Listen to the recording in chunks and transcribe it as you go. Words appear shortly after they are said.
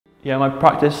Yeah, my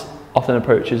practice often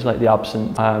approaches like the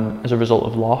absent as a result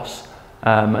of loss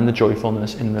and the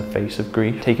joyfulness in the face of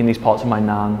grief. Taking these parts of my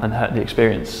nan and the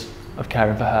experience of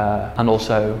caring for her, and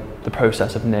also the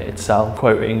process of knit itself,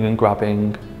 quoting and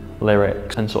grabbing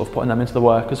lyrics and sort of putting them into the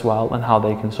work as well, and how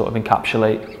they can sort of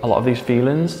encapsulate a lot of these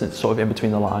feelings. It's sort of in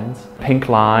between the lines. Pink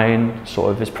line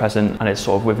sort of is present, and it's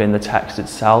sort of within the text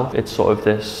itself. It's sort of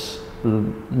this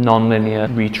non-linear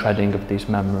retreading of these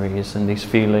memories and these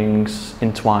feelings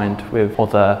entwined with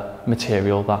other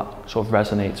material that sort of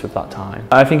resonates with that time.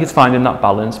 I think it's finding that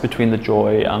balance between the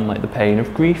joy and like the pain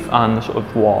of grief, and the sort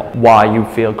of why you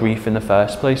feel grief in the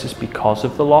first place is because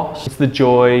of the loss. It's the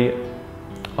joy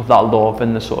of that love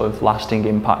and the sort of lasting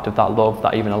impact of that love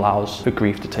that even allows for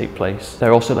grief to take place.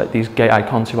 They're also like these gay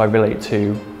icons who I relate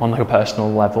to on like a personal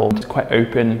level. It's quite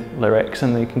open lyrics,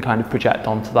 and they can kind of project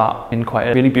onto that in quite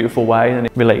a really beautiful way, and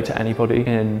relate to anybody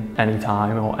in any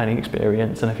time or any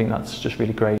experience, and I think that's just really great.